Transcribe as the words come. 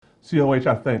COH,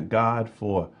 I thank God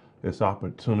for this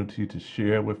opportunity to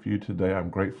share with you today. I'm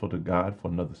grateful to God for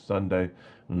another Sunday,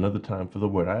 another time for the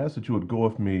Word. I ask that you would go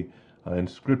with me in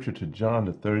Scripture to John,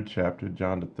 the third chapter,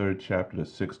 the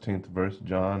 16th verse,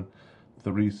 John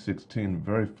 3:16,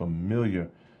 very familiar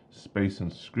space in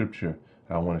Scripture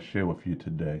I want to share with you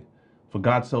today. For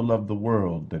God so loved the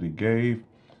world that he gave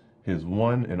his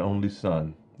one and only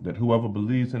Son, that whoever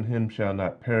believes in him shall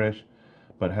not perish,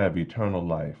 but have eternal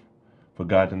life. For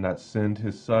God did not send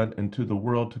his Son into the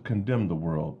world to condemn the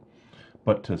world,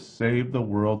 but to save the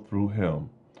world through him.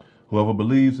 Whoever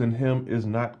believes in him is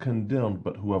not condemned,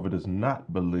 but whoever does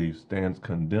not believe stands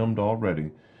condemned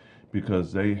already,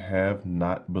 because they have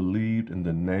not believed in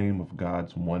the name of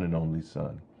God's one and only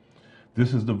Son.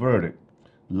 This is the verdict.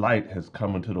 Light has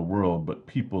come into the world, but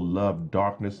people love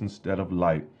darkness instead of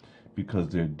light, because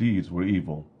their deeds were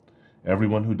evil.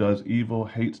 Everyone who does evil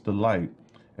hates the light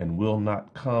and will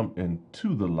not come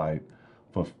into the light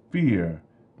for fear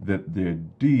that their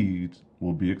deeds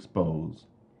will be exposed.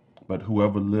 But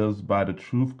whoever lives by the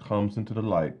truth comes into the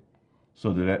light,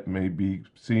 so that it may be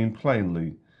seen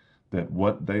plainly that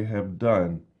what they have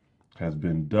done has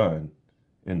been done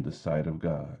in the sight of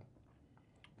God.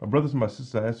 My brothers and my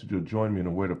sisters, I ask you to join me in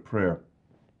a word of prayer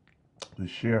to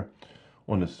share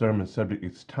on the sermon subject.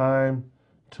 It's time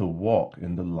to walk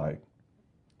in the light.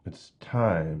 It's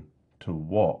time to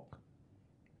walk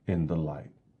in the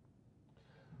light.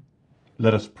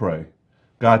 Let us pray.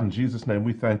 God, in Jesus' name,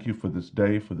 we thank you for this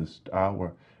day, for this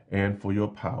hour, and for your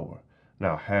power.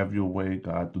 Now have your way,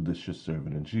 God, through this your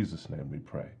servant. In Jesus' name we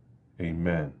pray.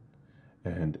 Amen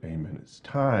and amen. It's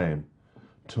time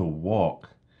to walk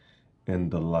in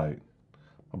the light.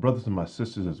 My brothers and my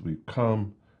sisters, as we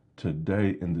come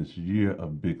today in this year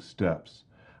of big steps,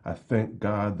 I thank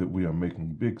God that we are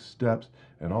making big steps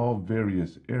in all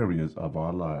various areas of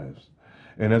our lives.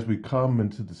 And as we come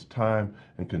into this time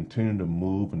and continue to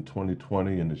move in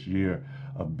 2020 in this year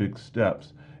of big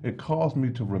steps, it calls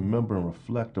me to remember and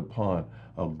reflect upon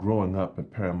growing up at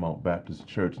Paramount Baptist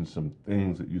Church and some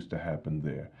things that used to happen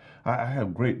there. I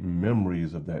have great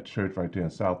memories of that church right there in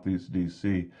Southeast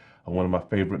D.C. One of my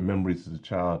favorite memories as a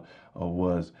child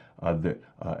was that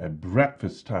at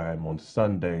breakfast time on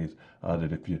Sundays,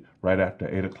 that if you, right after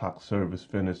 8 o'clock service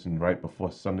finished and right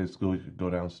before Sunday school, you could go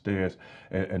downstairs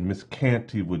and Miss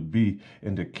Canty would be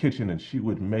in the kitchen and she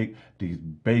would make these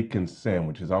bacon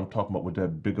sandwiches. I'm talking about with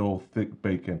that big old thick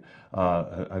bacon,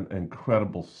 an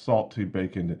incredible salty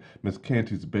bacon, Miss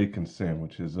Canty's bacon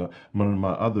sandwiches. One of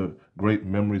my other great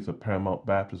memories of Paramount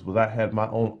Baptist was I had my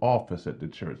own office at the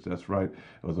church. That's right.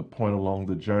 It was a point along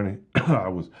the journey. I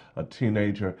was a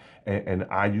teenager, and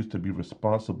I used to be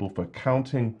responsible for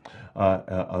counting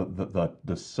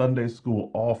the Sunday school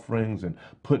offerings and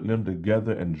putting them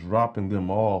together and dropping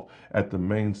them off at the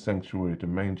main sanctuary, the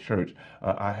main church.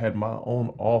 I had my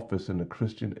own office in the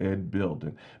Christian Ed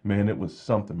building. Man, it was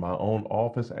something. My own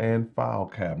office and file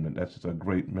cabinet. That's just a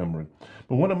great memory.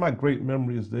 But one of my great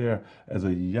memories there as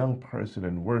a young person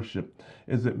in worship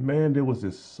is that, man, there was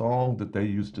this song that they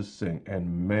used to sing,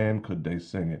 and man, could they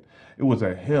sing it. It was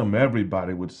a hymn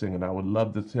everybody would sing, and I would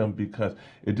love this hymn because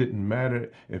it didn't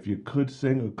matter if you could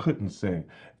sing or couldn't sing.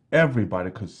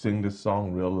 Everybody could sing this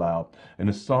song real loud. And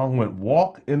the song went,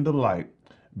 walk in the light,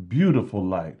 beautiful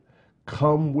light.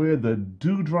 Come where the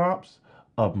dewdrops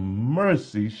of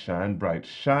mercy shine bright.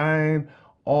 Shine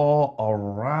all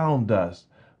around us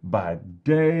by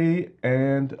day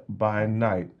and by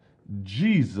night.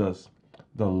 Jesus,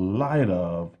 the light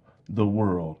of the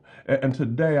world. And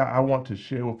today I want to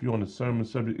share with you on the sermon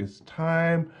subject, it's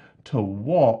time to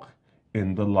walk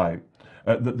in the light.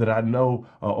 That I know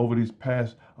over these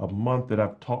past month that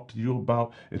I've talked to you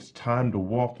about, it's time to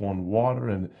walk on water,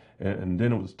 and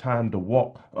then it was time to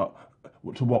walk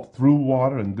through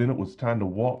water, and then it was time to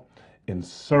walk in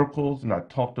circles, and I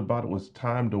talked about it was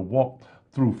time to walk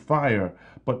through fire.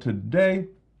 But today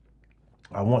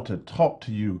I want to talk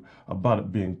to you about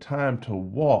it being time to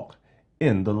walk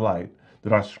in the light.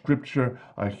 That our scripture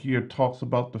here talks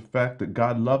about the fact that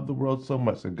God loved the world so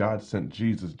much that God sent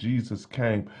Jesus. Jesus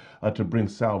came to bring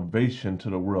salvation to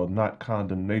the world, not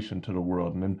condemnation to the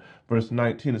world. And in verse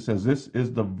 19 it says, this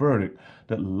is the verdict,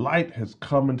 that light has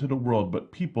come into the world,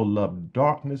 but people love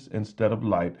darkness instead of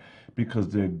light because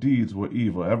their deeds were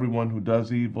evil. Everyone who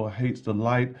does evil hates the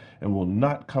light and will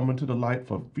not come into the light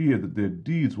for fear that their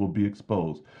deeds will be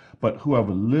exposed. But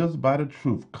whoever lives by the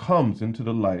truth comes into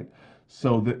the light,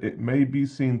 so that it may be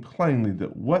seen plainly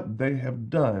that what they have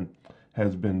done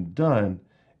has been done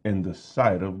in the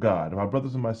sight of God. And my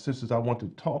brothers and my sisters, I want to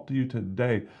talk to you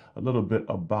today a little bit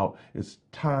about it's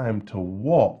time to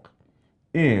walk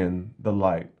in the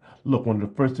light. Look, one of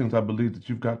the first things I believe that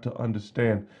you've got to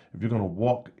understand if you're going to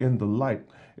walk in the light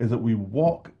is that we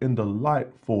walk in the light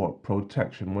for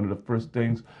protection. One of the first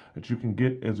things that you can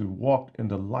get is we walk in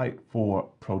the light for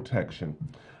protection.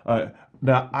 Uh,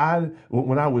 Now,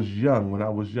 when I was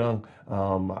young,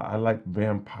 I liked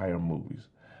vampire movies.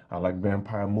 I like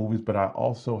vampire movies, but I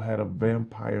also had a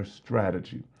vampire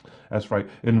strategy. That's right.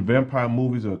 In vampire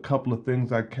movies, there are a couple of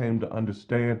things I came to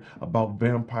understand about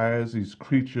vampires, these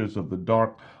creatures of the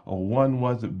dark. One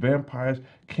was that vampires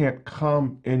can't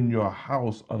come in your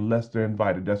house unless they're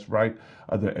invited. That's right.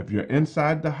 That if you're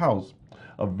inside the house,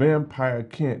 a vampire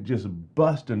can't just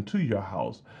bust into your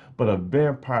house, but a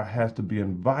vampire has to be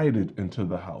invited into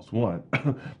the house. One.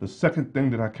 The second thing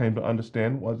that I came to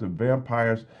understand was that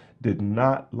vampires did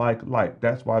not like light.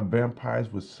 That's why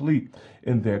vampires would sleep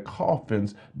in their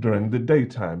coffins during the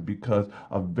daytime, because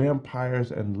of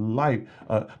vampires and light.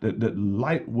 That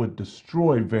light would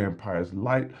destroy vampires.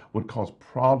 Light would cause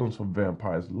problems for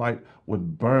vampires. Light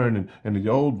would burn, and the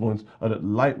old ones, that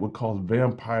light would cause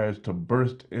vampires to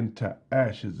burst into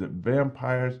ashes. That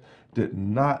vampires did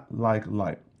not like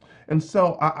light. And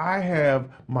so I have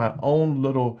my own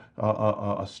little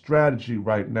strategy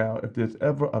right now. If there's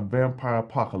ever a vampire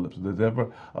apocalypse, if there's ever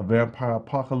a vampire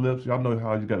apocalypse, y'all know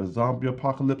how you got a zombie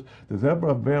apocalypse. If there's ever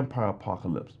a vampire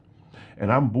apocalypse, and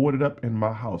I'm boarded up in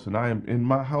my house, and I am in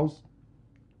my house,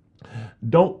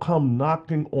 don't come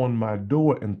knocking on my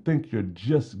door and think you're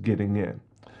just getting in.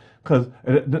 Because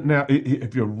now,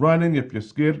 if you're running, if you're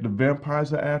scared, the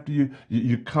vampires are after you,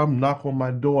 you come knock on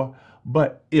my door.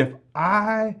 But if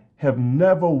I have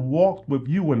never walked with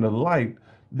you in the light,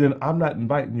 then I'm not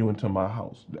inviting you into my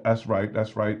house. That's right.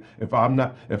 That's right. If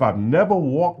I've never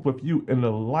walked with you in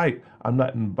the light, I'm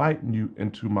not inviting you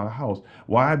into my house.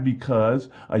 Why? Because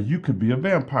you could be a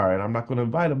vampire, and I'm not going to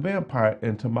invite a vampire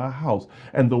into my house.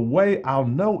 And the way I'll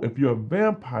know if you're a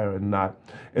vampire or not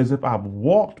is if I've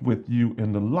walked with you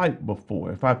in the light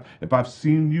before. If I've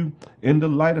seen you in the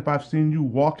light, if I've seen you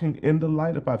walking in the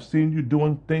light, if I've seen you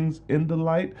doing things in the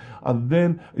light,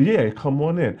 then yeah, come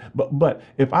on in. But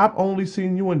if I've only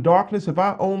seen you in darkness, if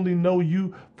I only know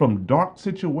you from dark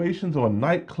situations or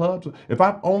nightclubs, if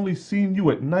I've only seen you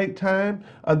at nighttime,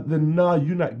 then no,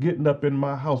 you're not getting up in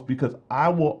my house, because I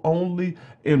will only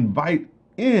invite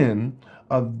in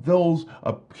those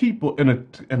people in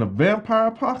a vampire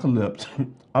apocalypse.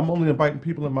 I'm only inviting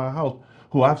people in my house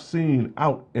who I've seen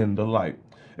out in the light.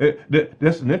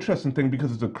 That's an interesting thing,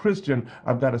 because as a Christian,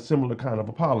 I've got a similar kind of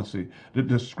a policy.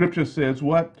 The scripture says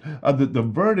what? The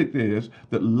verdict is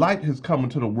that light has come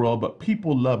into the world, but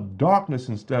people love darkness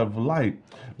instead of light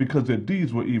because their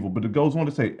deeds were evil. But it goes on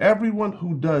to say, everyone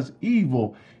who does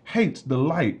evil hates the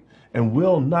light and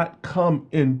will not come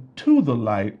into the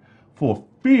light for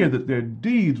fear that their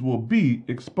deeds will be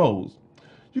exposed.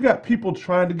 You got people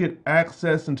trying to get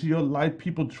access into your life,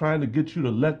 people trying to get you to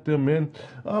let them in.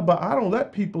 But I don't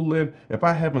let people in if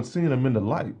I haven't seen them in the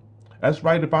light. That's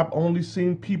right. If I've only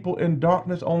seen people in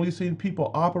darkness, only seen people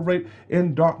operate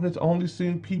in darkness, only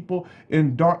seen people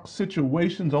in dark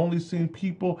situations, only seen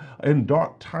people in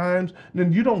dark times,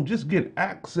 then you don't just get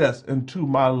access into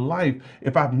my life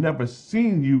if I've never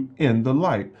seen you in the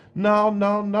light. No,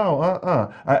 no,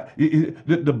 no,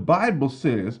 the Bible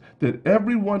says that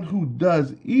everyone who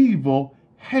does evil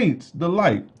hates the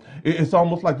light. It's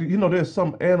almost like, there's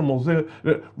some animals there,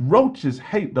 roaches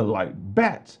hate the light,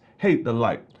 bats hate the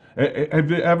light. Have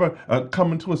you ever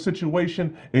come into a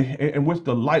situation in which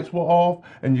the lights were off,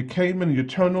 and you came in and you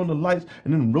turned on the lights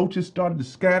and then roaches started to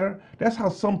scatter? That's how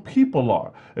some people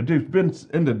are. They've been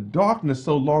in the darkness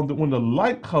so long that when the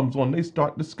light comes on, they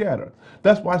start to scatter.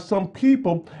 That's why some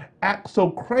people act so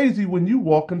crazy when you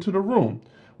walk into the room.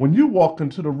 When you walk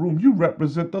into the room, you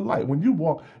represent the light. When you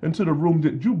walk into the room,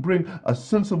 that you bring a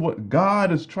sense of what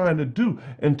God is trying to do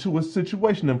into a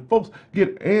situation. And folks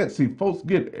get antsy, folks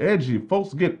get edgy,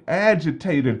 folks get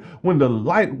agitated when the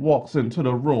light walks into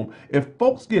the room. If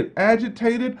folks get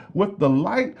agitated with the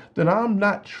light, then I'm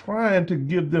not trying to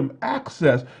give them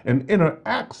access and inner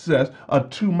access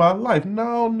to my life.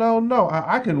 No, no, no.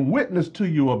 I can witness to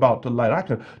you about the light. I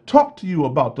can talk to you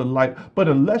about the light. But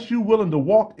unless you're willing to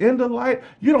walk in the light,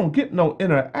 you don't get no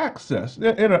inner access.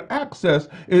 Inner access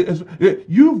is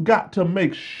you've got to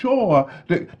make sure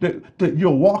that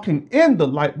you're walking in the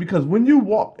light, because when you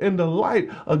walk in the light,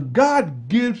 God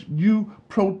gives you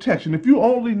protection. If you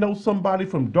only know somebody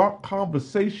from dark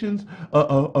conversations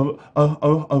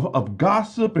of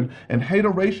gossip and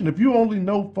hateration, if you only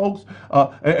know folks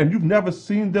and you've never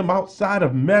seen them outside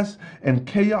of mess and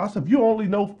chaos, if you only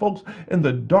know folks in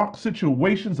the dark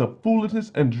situations of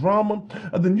foolishness and drama,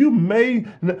 then you may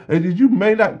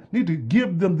not need to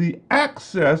give them the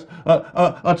access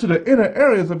to the inner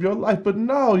areas of your life. But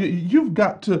no, you've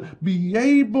got to be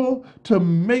able to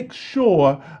make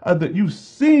sure that you've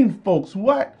seen folks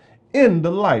what in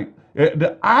the light.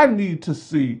 That I need to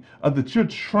see that you're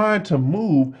trying to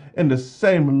move in the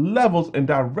same levels and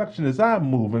direction as I'm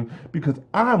moving, because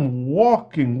I'm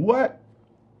walking what?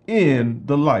 In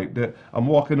the light. That I'm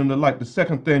walking in the light. The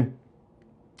second thing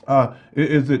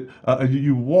is it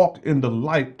you walk in the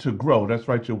light to grow. That's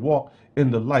right. You walk in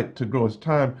the light to grow. It's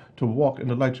time to walk in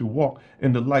the light. You walk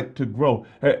in the light to grow.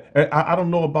 I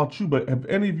don't know about you, but have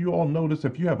any of you all noticed,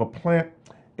 if you have a plant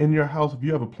in your house, if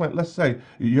you have a plant, let's say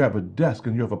you have a desk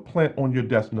and you have a plant on your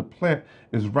desk, and the plant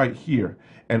is right here,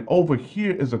 and over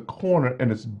here is a corner,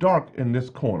 and it's dark in this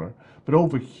corner, but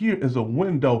over here is a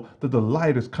window that the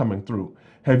light is coming through.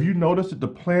 Have you noticed that the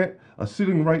plant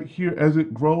sitting right here, as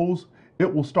it grows,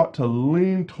 it will start to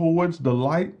lean towards the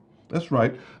light? That's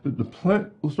right. The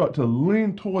plant will start to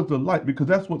lean towards the light, because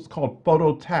that's what's called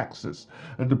phototaxis.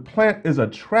 And the plant is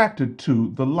attracted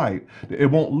to the light.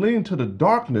 It won't lean to the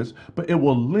darkness, but it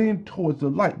will lean towards the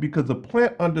light, because the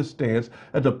plant understands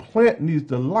that the plant needs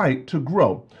the light to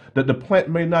grow. That the plant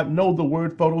may not know the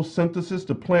word photosynthesis.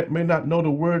 The plant may not know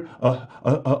the word,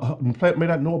 the plant may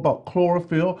not know about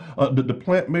chlorophyll. The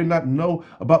plant may not know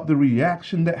about the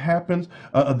reaction that happens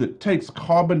that takes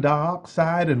carbon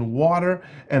dioxide and water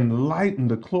and light and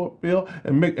the chlorophyll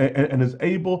and is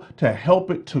able to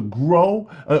help it to grow.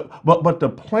 But the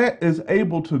plant is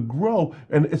able to grow,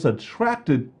 and it's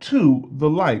attracted to the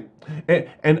light.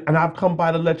 And I've come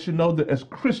by to let you know that as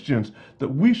Christians, that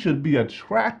we should be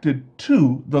attracted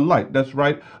to the light. That's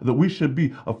right. That we should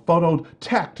be a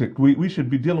phototactic. We should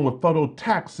be dealing with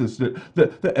phototaxis.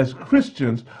 That as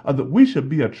Christians, that we should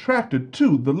be attracted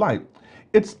to the light.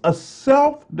 It's a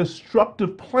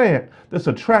self-destructive plant that's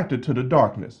attracted to the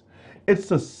darkness. It's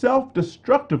a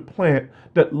self-destructive plant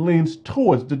that leans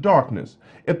towards the darkness.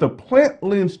 If the plant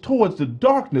leans towards the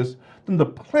darkness, then the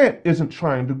plant isn't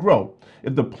trying to grow.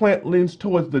 If the plant leans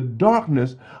towards the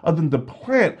darkness, then the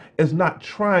plant is not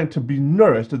trying to be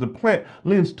nourished. If the plant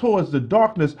leans towards the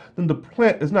darkness, then the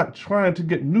plant is not trying to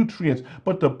get nutrients.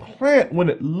 But the plant, when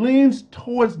it leans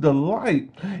towards the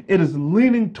light, it is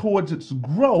leaning towards its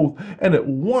growth, and it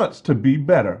wants to be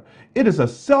better. It is a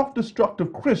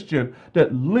self-destructive Christian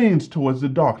that leans towards the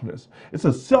darkness. It's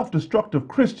a self-destructive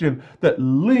Christian that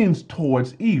leans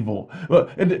towards evil.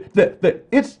 And that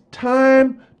it's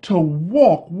time to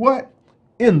walk what?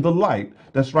 In the light.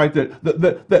 That's right.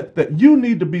 That you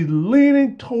need to be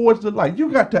leaning towards the light.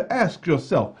 You got to ask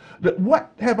yourself, that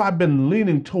what have I been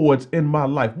leaning towards in my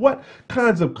life? What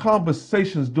kinds of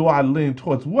conversations do I lean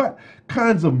towards? What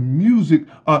kinds of music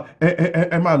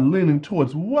am I leaning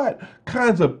towards? What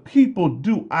kinds of people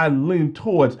do I lean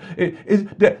towards?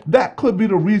 That could be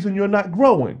the reason you're not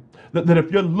growing. That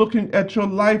if you're looking at your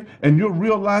life and you're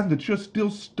realizing that you're still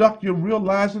stuck, you're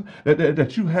realizing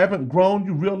that you haven't grown,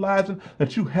 you're realizing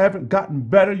that you haven't gotten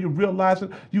better, you're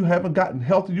realizing you haven't gotten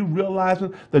healthy, you're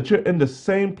realizing that you're in the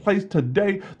same place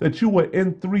today that you were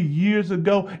in 3 years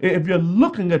ago. If you're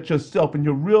looking at yourself and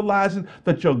you're realizing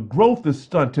that your growth is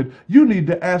stunted, you need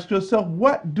to ask yourself,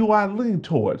 what do I lean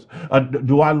towards?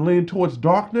 Do I lean towards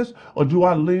darkness, or do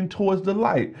I lean towards the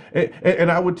light? And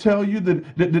I would tell you that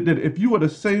if you were the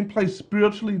same place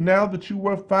spiritually now that you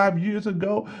were 5 years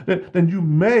ago, then you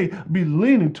may be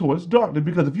leaning towards darkness.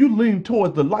 Because if you lean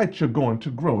towards the light, you're going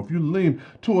to grow. If you lean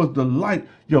towards the light,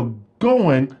 you're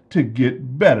going to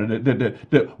get better.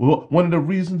 One of the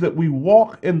reasons that we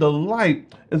walk in the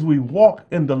light is we walk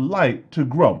in the light to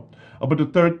grow. But the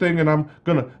third thing, and I'm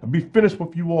going to be finished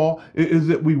with you all, is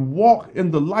that we walk in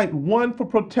the light, 1, for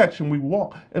protection. We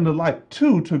walk in the light,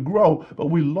 2, to grow. But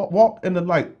we walk in the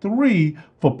light, 3,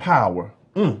 for power.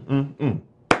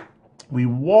 We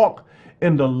walk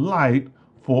in the light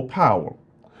for power.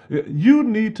 You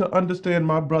need to understand,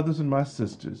 my brothers and my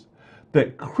sisters,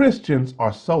 that Christians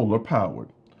are solar powered.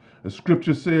 The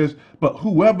scripture says, but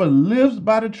whoever lives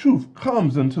by the truth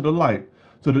comes into the light,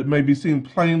 so that it may be seen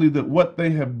plainly that what they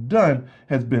have done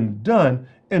has been done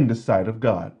in the sight of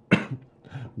God.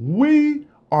 We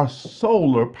are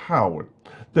solar powered,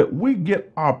 that we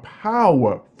get our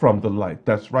power from the light.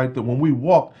 That's right, that when we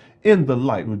walk in the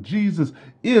light, when Jesus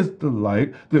is the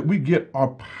light, that we get our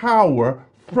power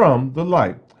from the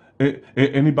light.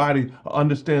 Anybody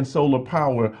understand solar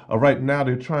power? Right now,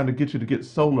 they're trying to get you to get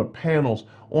solar panels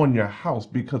on your house,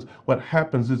 because what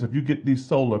happens is if you get these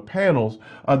solar panels,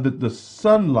 the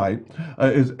sunlight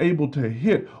is able to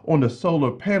hit on the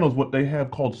solar panels, what they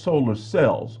have called solar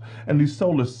cells. And these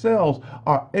solar cells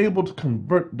are able to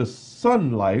convert the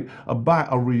sunlight by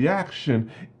a reaction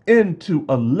into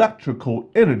electrical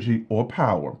energy or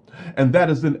power. And that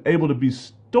is then able to be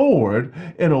stored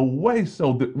in a way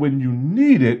so that when you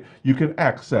need it, you can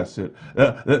access it.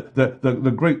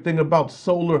 The great thing about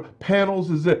solar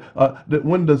panels is that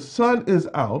when the sun is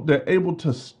out, they're able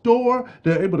to store,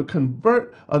 they're able to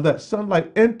convert that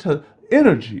sunlight into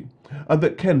energy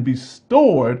that can be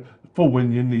stored for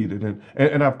when you need it.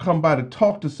 And I've come by to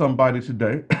talk to somebody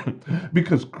today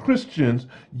because Christians,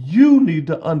 you need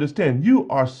to understand you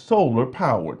are solar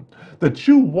powered, that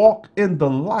you walk in the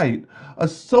light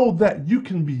so that you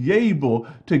can be able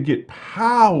to get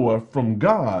power from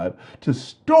God to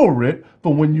store it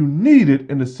for when you need it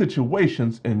in the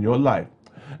situations in your life.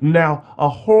 Now, a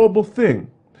horrible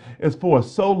thing is for a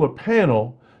solar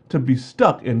panel to be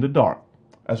stuck in the dark.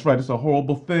 That's right, it's a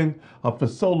horrible thing for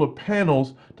solar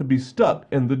panels to be stuck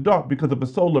in the dark, because if a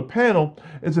solar panel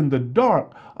is in the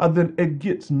dark, then it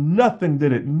gets nothing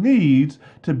that it needs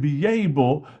to be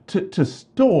able to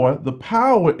store the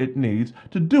power it needs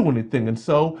to do anything. And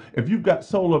so if you've got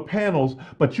solar panels,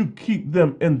 but you keep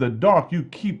them in the dark, you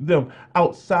keep them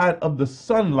outside of the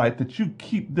sunlight, that you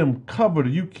keep them covered,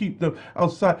 you keep them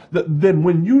outside, then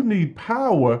when you need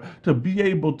power to be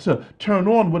able to turn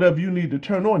on whatever you need to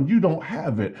turn on, you don't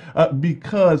have it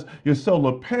because your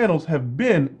solar panels have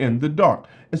been in the dark.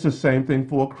 It's the same thing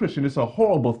for a Christian. It's a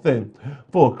horrible thing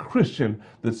for a Christian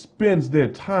that spends their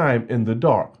time in the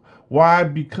dark. Why?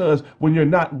 Because when you're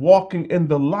not walking in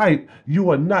the light, you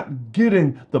are not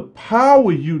getting the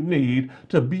power you need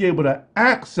to be able to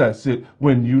access it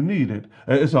when you need it.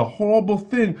 It's a horrible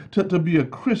thing to be a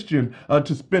Christian,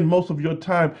 to spend most of your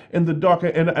time in the dark.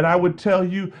 And I would tell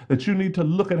you that you need to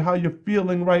look at how you're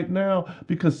feeling right now,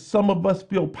 because some of us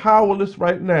feel powerless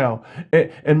right now.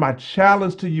 And my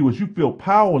challenge to you is you feel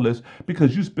powerless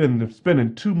because you've been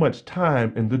spending too much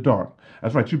time in the dark.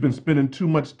 That's right, you've been spending too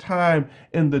much time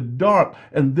in the dark,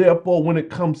 and therefore when it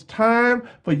comes time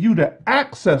for you to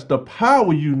access the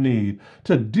power you need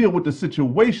to deal with the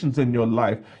situations in your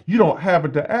life, you don't have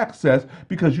it to access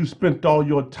because you spent all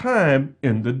your time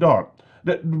in the dark.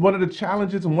 One of the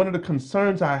challenges and one of the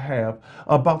concerns I have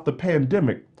about the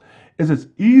pandemic is it's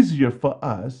easier for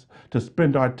us to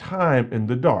spend our time in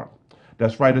the dark.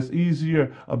 That's right, it's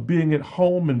easier being at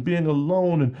home and being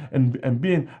alone and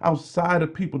being outside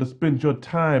of people to spend your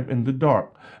time in the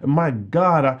dark. And my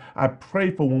God, I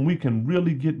pray for when we can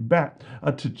really get back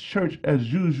to church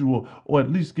as usual, or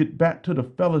at least get back to the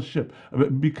fellowship,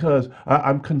 because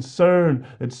I'm concerned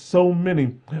that so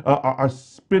many are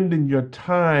spending your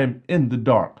time in the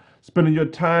dark. Spending your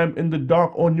time in the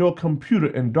dark on your computer,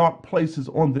 in dark places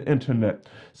on the internet.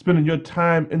 Spending your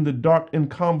time in the dark in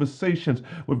conversations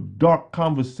with dark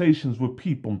conversations with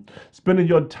people. Spending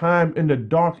your time in the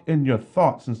dark in your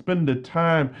thoughts, and spending the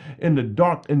time in the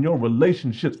dark in your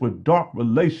relationships with dark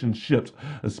relationships.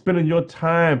 Spending your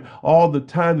time, all the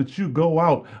time that you go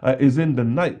out is in the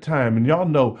nighttime. And y'all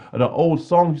know the old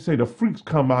song, you say the freaks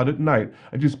come out at night.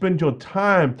 And you spend your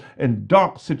time in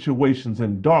dark situations,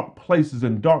 in dark places,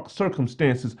 in dark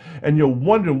circumstances, and you're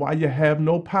wondering why you have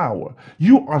no power.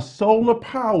 You are solar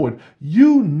powered.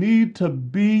 You need to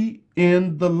be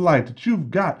in the light, that you've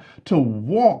got to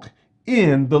walk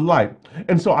in the light.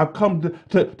 And so I've come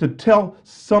to tell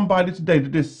somebody today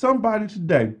that there's somebody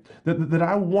today that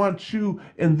I want you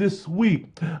in this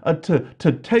week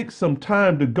to take some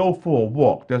time to go for a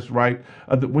walk. That's right.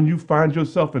 That when you find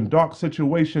yourself in dark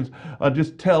situations,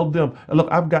 just tell them, look,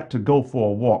 I've got to go for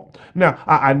a walk. Now,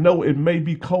 I know it may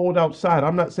be cold outside.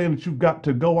 I'm not saying that you've got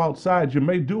to go outside. You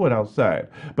may do it outside.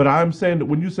 But I'm saying that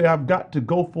when you say I've got to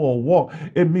go for a walk,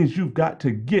 it means you've got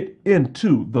to get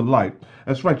into the light.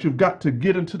 That's right. You've got to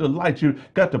get into the light. You've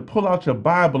got to pull out your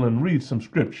Bible and read some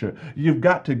scripture. You've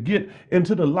got to get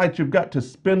into the light. You've got to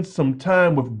spend some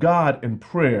time with God in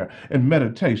prayer and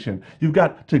meditation. You've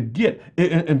got to get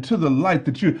into the light,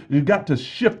 that you've got to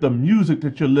shift the music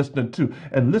that you're listening to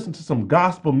and listen to some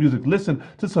gospel music. Listen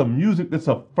to some music that's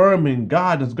affirming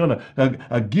God is going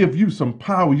to give you some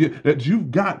power, that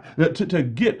you've got to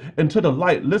get into the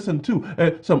light. Listen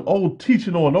to some old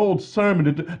teaching or an old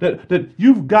sermon that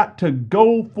you've got to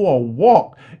go for a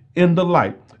walk in the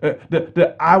light.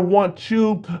 That I want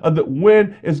you, that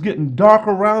when it's getting dark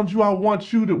around you, I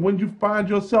want you that when you find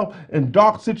yourself in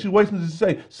dark situations to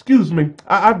say, excuse me,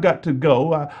 I've got to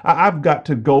go. I've got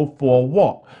to go for a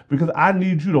walk, because I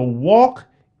need you to walk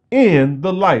in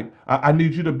the light. I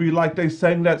need you to be like they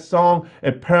sang that song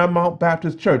at Paramount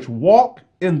Baptist Church. Walk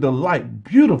in the light,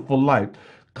 beautiful light.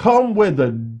 Come where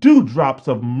the dewdrops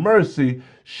of mercy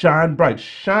shine bright.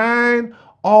 Shine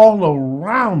all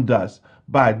around us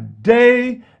by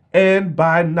day and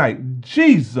by night.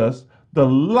 Jesus, the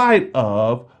light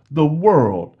of the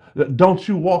world. Don't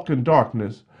you walk in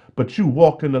darkness, but you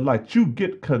walk in the light. You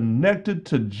get connected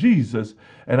to Jesus,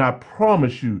 and I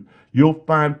promise you, you'll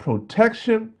find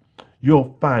protection,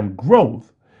 you'll find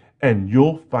growth, and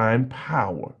you'll find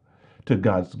power to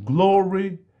God's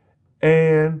glory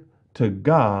and to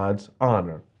God's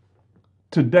honor.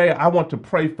 Today, I want to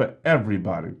pray for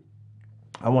everybody.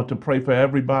 I want to pray for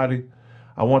everybody.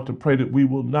 I want to pray that we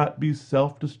will not be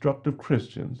self destructive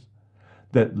Christians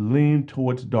that lean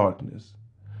towards darkness,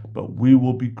 but we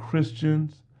will be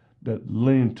Christians that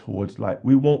lean towards light.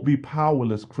 We won't be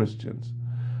powerless Christians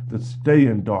that stay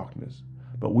in darkness,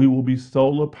 but we will be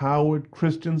solar powered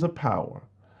Christians of power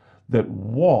that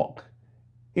walk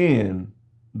in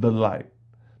the light.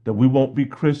 That we won't be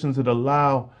Christians that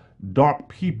allow dark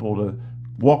people to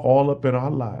walk all up in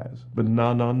our lives. But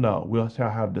no, no, no. We'll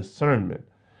have discernment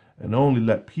and only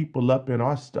let people up in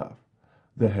our stuff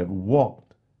that have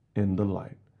walked in the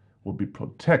light will be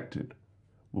protected,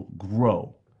 will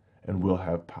grow, and will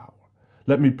have power.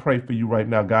 Let me pray for you right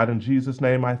now. God, in Jesus'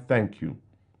 name, I thank you.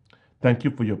 Thank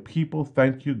you for your people.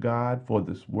 Thank you, God, for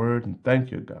this word. And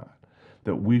thank you, God,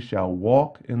 that we shall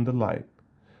walk in the light.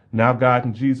 Now, God,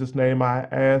 in Jesus' name, I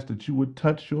ask that you would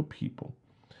touch your people.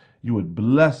 You would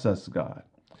bless us, God,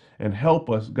 and help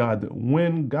us, God, that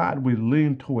when, God, we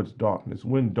lean towards darkness,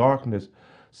 when darkness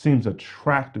seems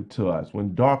attractive to us,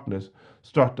 when darkness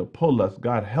starts to pull us,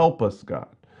 God, help us, God,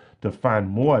 to find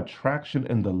more attraction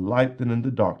in the light than in the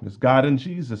darkness. God, in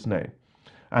Jesus' name,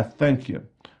 I thank you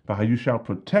for how you shall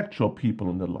protect your people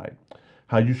in the light,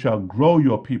 how you shall grow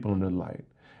your people in the light,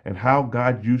 and how,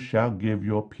 God, you shall give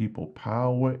your people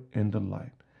power in the light.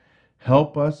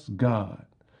 Help us, God,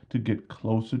 to get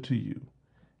closer to you.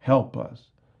 Help us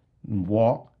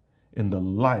walk in the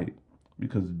light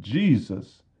because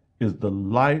Jesus is the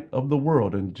light of the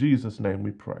world. In Jesus' name we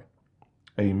pray.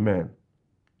 Amen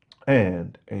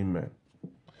and amen.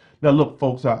 Now, look,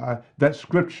 folks, that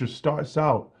scripture starts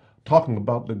out talking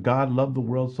about that God loved the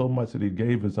world so much that he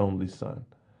gave his only son,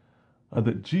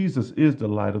 that Jesus is the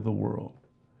light of the world.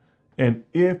 And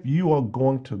if you are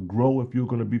going to grow, if you're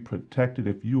going to be protected,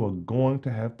 if you are going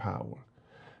to have power,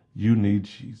 you need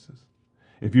Jesus.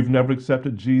 If you've never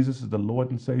accepted Jesus as the Lord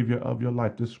and Savior of your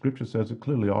life, this scripture says it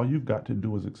clearly. All you've got to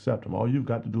do is accept him. All you've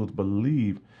got to do is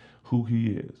believe who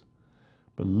he is.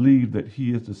 Believe that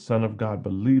he is the Son of God.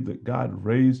 Believe that God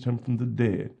raised him from the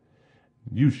dead.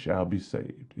 You shall be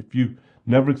saved. If you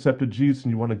never accepted Jesus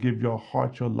and you want to give your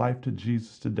heart, your life to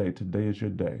Jesus today, today is your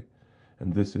day.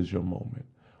 And this is your moment.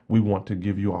 We want to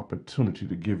give you opportunity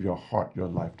to give your heart, your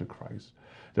life to Christ.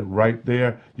 That right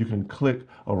there, you can click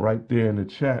or right there in the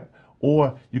chat,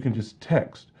 or you can just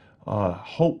text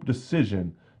Hope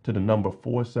Decision to the number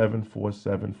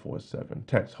 474747.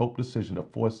 Text Hope Decision to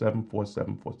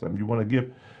 474747. You want to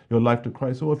give your life to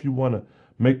Christ, or if you want to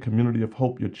make Community of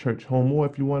Hope your church home, or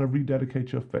if you want to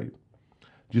rededicate your faith,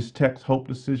 just text Hope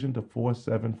Decision to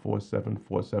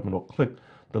 474747 or click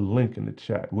the link in the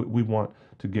chat. We want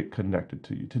to get connected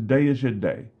to you. Today is your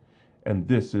day, and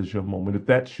this is your moment. If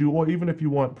that's you, or even if you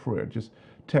want prayer, just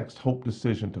text Hope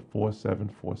Decision to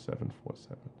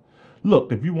 474747.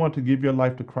 Look, if you want to give your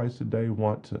life to Christ today,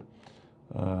 want to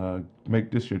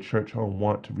make this your church home,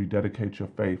 want to rededicate your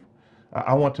faith,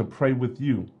 I want to pray with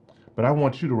you, but I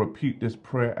want you to repeat this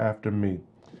prayer after me.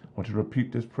 I want you to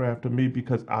repeat this prayer after me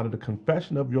because out of the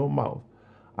confession of your mouth,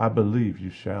 I believe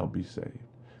you shall be saved.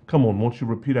 Come on, won't you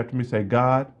repeat after me? Say,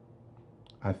 God,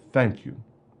 I thank you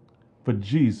for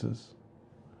Jesus,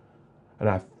 and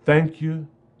I thank you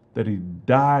that he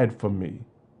died for me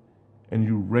and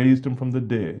you raised him from the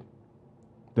dead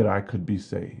that I could be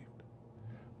saved.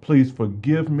 Please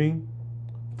forgive me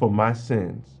for my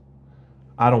sins.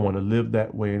 I don't want to live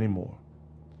that way anymore.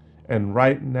 And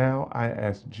right now, I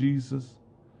ask Jesus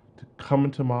to come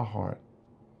into my heart,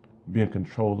 be in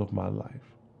control of my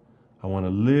life. I want to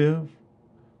live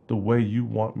the way you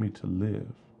want me to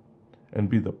live and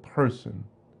be the person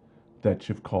that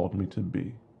you've called me to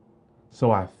be.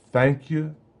 So I thank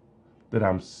you that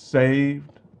I'm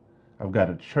saved. I've got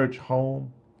a church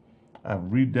home. I've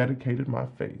rededicated my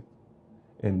faith.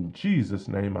 In Jesus'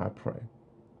 name I pray.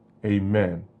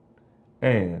 Amen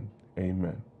and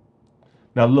amen.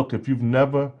 Now look, if you've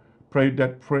never prayed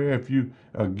that prayer, if you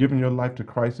are giving your life to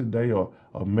Christ today, or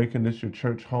making this your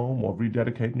church home, or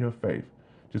rededicating your faith,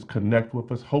 just connect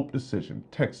with us. Hope Decision.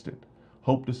 Text it.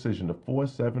 Hope Decision to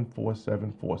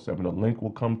 474747. The link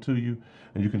will come to you,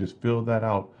 and you can just fill that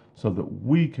out so that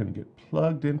we can get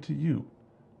plugged into you.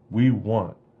 We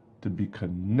want to be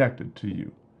connected to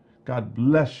you. God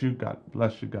bless you. God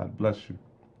bless you. God bless you.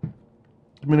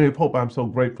 Community of Hope, I'm so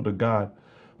grateful to God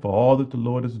for all that the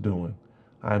Lord is doing.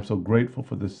 I am so grateful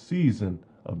for this season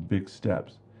of big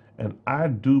steps. And I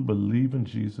do believe in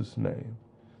Jesus' name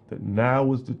that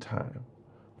now is the time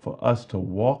for us to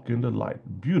walk in the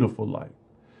light, beautiful light.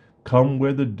 Come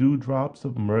where the dewdrops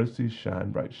of mercy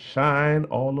shine bright, shine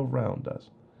all around us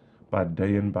by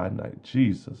day and by night.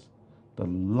 Jesus, the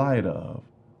light of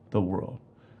the world.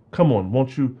 Come on,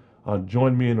 won't you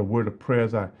join me in a word of prayer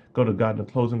as I go to God in a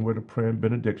closing word of prayer and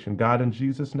benediction. God, in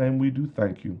Jesus' name, we do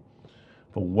thank you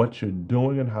for what you're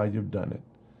doing and how you've done it.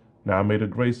 Now may the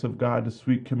grace of God, the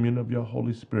sweet communion of your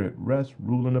Holy Spirit, rest,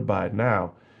 rule, and abide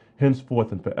now,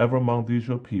 henceforth, and forever among these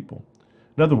your people.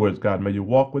 In other words, God, may you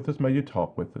walk with us, may you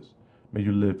talk with us, may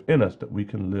you live in us that we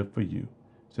can live for you.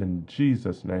 It's in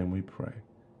Jesus' name we pray.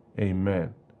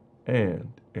 Amen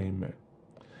and amen.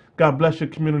 God bless your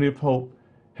community of hope.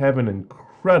 Have an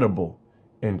incredible,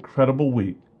 incredible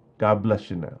week. God bless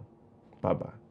you now. Bye-bye.